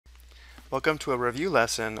Welcome to a review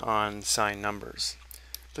lesson on signed numbers.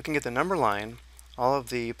 Looking at the number line, all of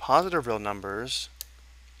the positive real numbers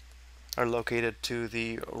are located to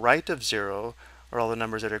the right of 0, or all the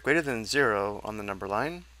numbers that are greater than 0 on the number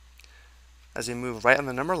line. As we move right on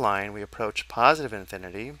the number line, we approach positive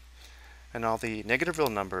infinity, and all the negative real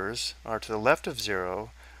numbers are to the left of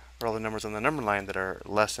 0, or all the numbers on the number line that are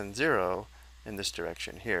less than 0 in this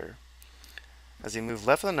direction here. As we move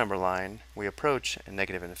left on the number line, we approach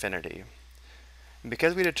negative infinity. And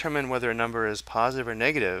because we determine whether a number is positive or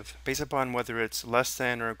negative based upon whether it's less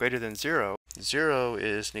than or greater than 0, 0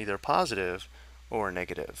 is neither positive or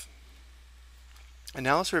negative. And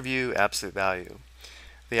now let's review absolute value.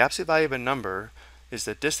 The absolute value of a number is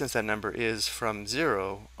the distance that number is from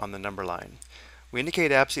 0 on the number line. We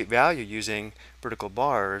indicate absolute value using vertical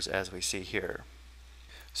bars as we see here.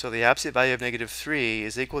 So the absolute value of -3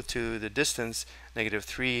 is equal to the distance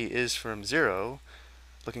 -3 is from 0.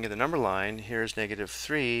 Looking at the number line, here's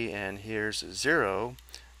 -3 and here's 0.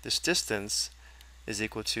 This distance is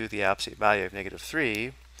equal to the absolute value of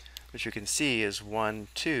 -3, which you can see is 1,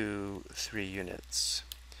 2, 3 units.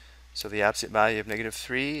 So the absolute value of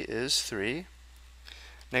 -3 is 3.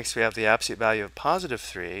 Next we have the absolute value of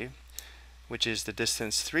 +3, which is the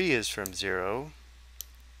distance 3 is from 0,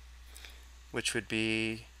 which would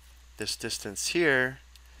be this distance here,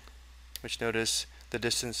 which notice the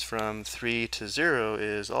distance from 3 to 0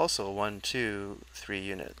 is also 1, 2, 3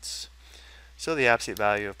 units. So the absolute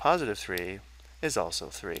value of +3 is also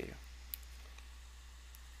 3.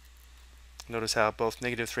 Notice how both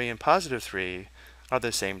 -3 and +3 are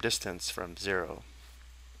the same distance from 0.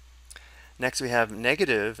 Next we have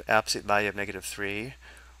negative absolute value of -3,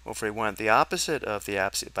 or if we want the opposite of the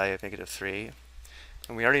absolute value of -3,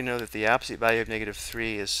 and we already know that the absolute value of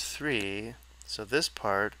 -3 is 3, so this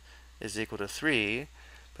part is equal to 3,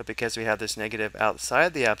 but because we have this negative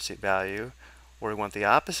outside the absolute value, or we want the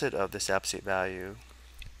opposite of this absolute value,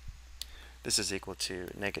 this is equal to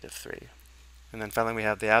 -3. And then finally we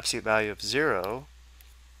have the absolute value of 0,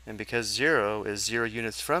 and because 0 is 0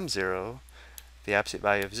 units from 0, the absolute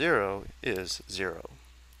value of 0 is 0.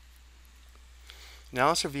 Now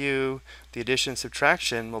let's review the addition,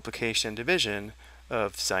 subtraction, multiplication, and division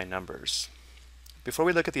of signed numbers. Before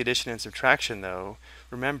we look at the addition and subtraction though,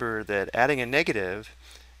 remember that adding a negative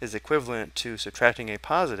is equivalent to subtracting a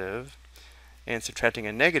positive, and subtracting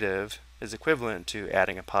a negative is equivalent to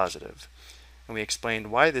adding a positive. And we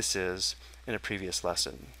explained why this is in a previous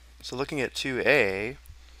lesson. So looking at 2a,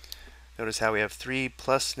 notice how we have 3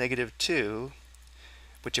 plus -2,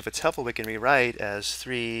 which if it's helpful we can rewrite as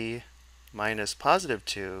 3 minus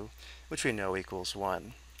 +2, which we know equals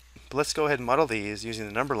 1. But let's go ahead and model these using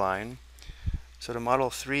the number line. So to model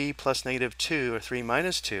 3 plus -2, or 3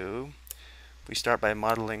 minus 2, we start by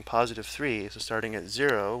modeling +3. So starting at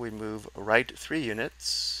 0, we move right 3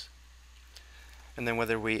 units. And then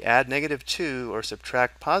whether we add -2 or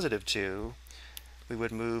subtract +2, we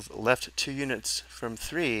would move left 2 units from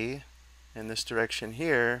 3 in this direction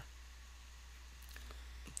here,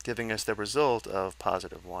 giving us the result of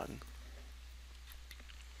 +1.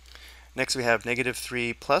 Next we have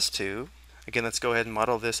 -3 plus 2. Again, let's go ahead and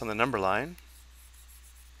model this on the number line.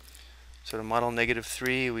 So to model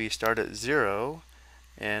 -3, we start at 0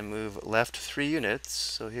 and move left 3 units.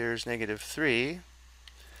 So here's -3.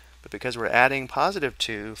 But because we're adding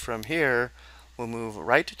 +2 from here, we'll move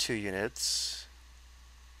right 2 units,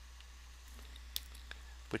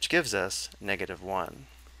 which gives us -1.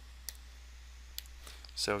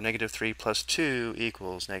 So -3 plus 2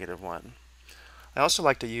 equals -1. I also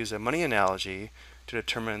like to use a money analogy to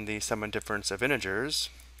determine the sum and difference of integers,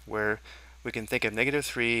 where we can think of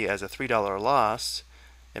 -3 as a $3 loss,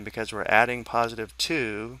 and because we're adding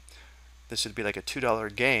 +2, this would be like a $2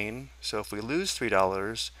 gain. So if we lose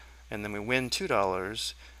 $3 and then we win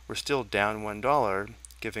 $2, we're still down $1,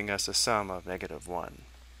 giving us a sum of -1.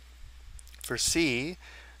 For C,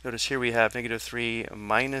 notice here we have -3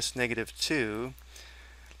 minus -2.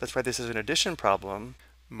 Let's write this as an addition problem.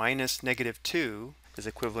 Minus -2 is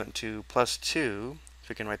equivalent to +2. So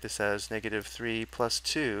we can write this as -3 plus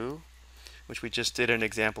 2, which we just did in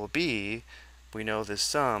example B. We know this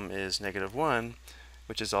sum is -1,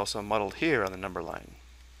 which is also modeled here on the number line.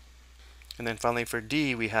 And then finally for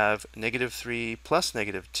D, we have -3 plus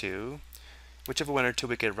 -2. Whichever one or two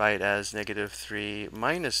we could write as -3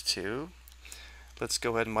 minus 2. Let's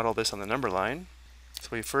go ahead and model this on the number line. So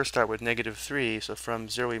we first start with -3, so from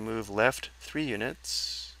 0 we move left 3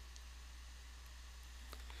 units.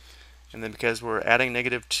 And then because we're adding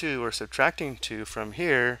 -2 or subtracting 2 from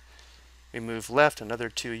here, we move left another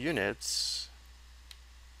 2 units,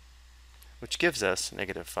 which gives us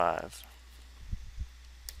 -5.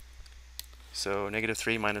 So negative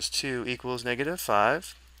 3 minus 2 equals negative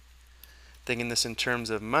 5. Thinking this in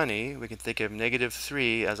terms of money, we can think of negative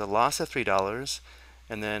 3 as a loss of $3,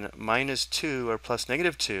 and then minus 2 or plus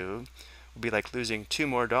negative 2 would be like losing 2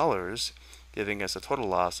 more dollars, giving us a total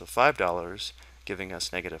loss of $5, giving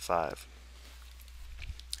us negative 5.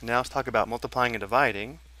 Now let's talk about multiplying and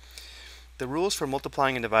dividing. The rules for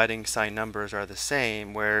multiplying and dividing sign numbers are the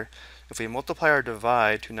same, where if we multiply or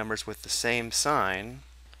divide two numbers with the same sign,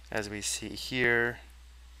 as we see here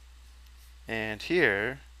and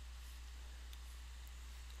here,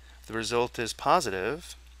 the result is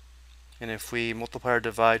positive. And if we multiply or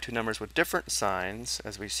divide two numbers with different signs,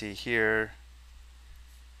 as we see here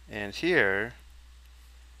and here,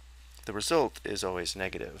 the result is always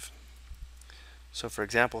negative. So for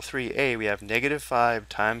example 3a, we have negative 5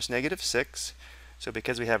 times negative 6. So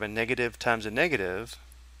because we have a negative times a negative,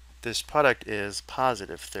 this product is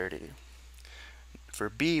positive 30. For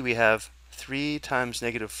b, we have 3 times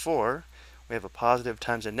negative 4. We have a positive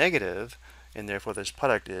times a negative, and therefore this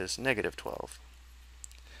product is negative 12.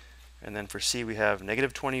 And then for c, we have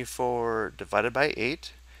negative 24 divided by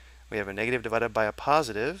 8. We have a negative divided by a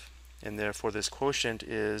positive, and therefore this quotient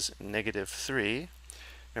is negative 3.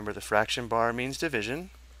 Remember, the fraction bar means division.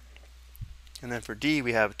 And then for d,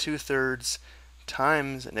 we have 2/3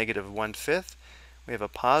 times negative 1/5. We have a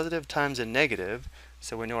positive times a negative,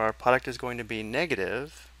 so we know our product is going to be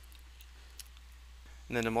negative.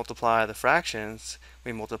 And then to multiply the fractions,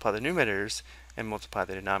 we multiply the numerators and multiply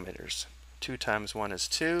the denominators. 2 times 1 is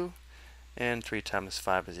 2, and 3 times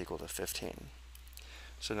 5 is equal to 15.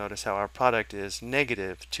 So notice how our product is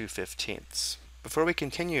negative 2/15. Before we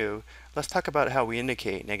continue, let's talk about how we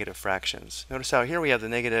indicate negative fractions. Notice how here we have the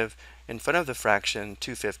negative in front of the fraction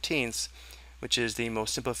 2/15, which is the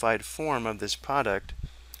most simplified form of this product.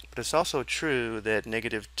 But it's also true that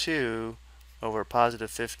negative 2 over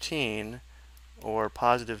positive 15 or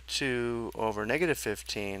positive 2 over negative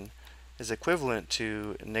 15 is equivalent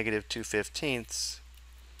to negative 2/15.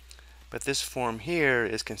 But this form here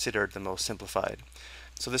is considered the most simplified.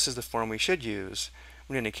 So this is the form we should use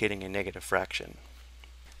when indicating a negative fraction.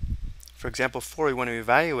 For example 4, we want to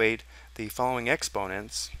evaluate the following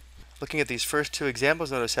exponents. Looking at these first two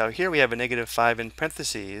examples, notice how here we have a negative 5 in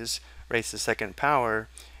parentheses, raised to the second power,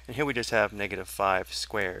 and here we just have negative 5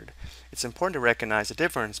 squared. It's important to recognize the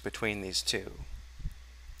difference between these two.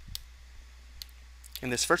 In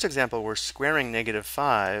this first example, we're squaring negative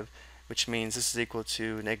 5, which means this is equal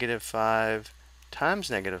to negative 5 times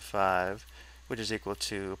negative 5, which is equal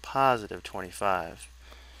to positive 25.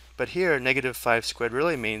 But here, negative 5 squared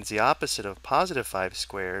really means the opposite of positive 5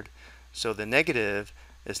 squared, so the negative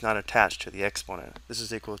is not attached to the exponent. This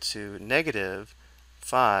is equal to negative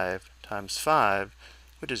 5 times 5,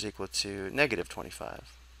 which is equal to negative 25.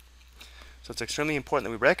 So it's extremely important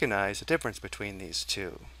that we recognize the difference between these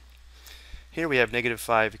two. Here we have negative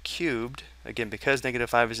 5 cubed. Again, because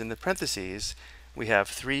negative 5 is in the parentheses, we have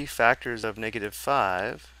 3 factors of negative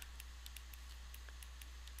 5.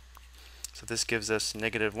 So this gives us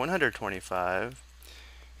negative 125.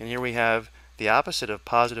 And here we have the opposite of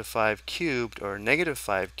positive 5 cubed, or negative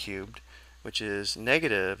 5 cubed, which is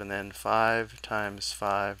negative, and then 5 times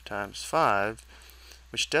 5 times 5,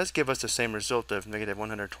 which does give us the same result of negative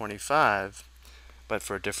 125, but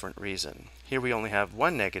for a different reason. Here we only have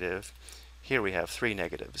one negative. Here we have 3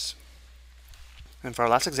 negatives. And for our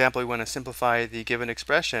last example, we want to simplify the given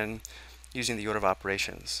expression using the order of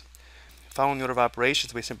operations. Following the order of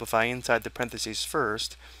operations, we simplify inside the parentheses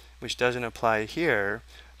first, which doesn't apply here.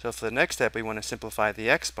 So for the next step, we want to simplify the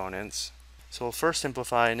exponents. So we'll first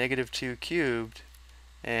simplify negative 2 cubed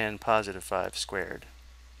and positive 5 squared.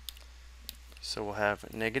 So we'll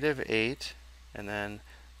have negative 8, and then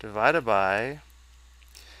divided by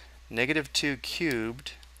negative 2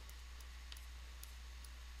 cubed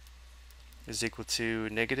is equal to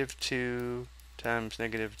negative 2 times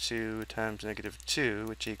negative 2 times negative 2,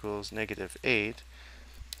 which equals negative 8.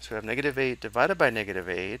 So we have negative 8 divided by negative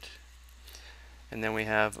 8, and then we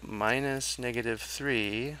have minus negative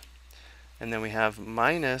 3, and then we have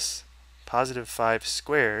minus positive 5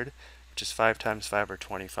 squared, which is 5 times 5, or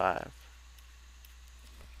 25.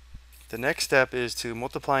 The next step is to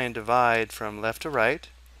multiply and divide from left to right.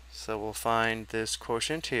 So we'll find this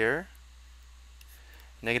quotient here.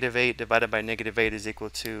 Negative 8 divided by negative 8 is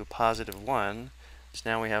equal to positive 1. So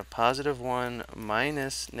now we have positive 1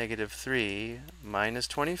 minus negative 3 minus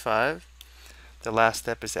 25. The last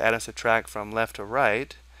step is to add and subtract from left to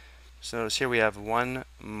right. So notice here we have 1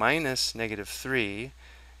 minus negative 3,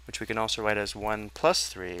 which we can also write as 1 plus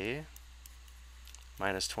 3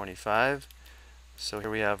 minus 25. So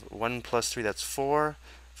here we have 1 plus 3, that's 4.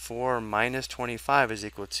 4 minus 25 is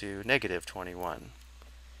equal to negative 21.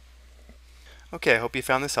 Okay, I hope you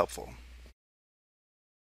found this helpful.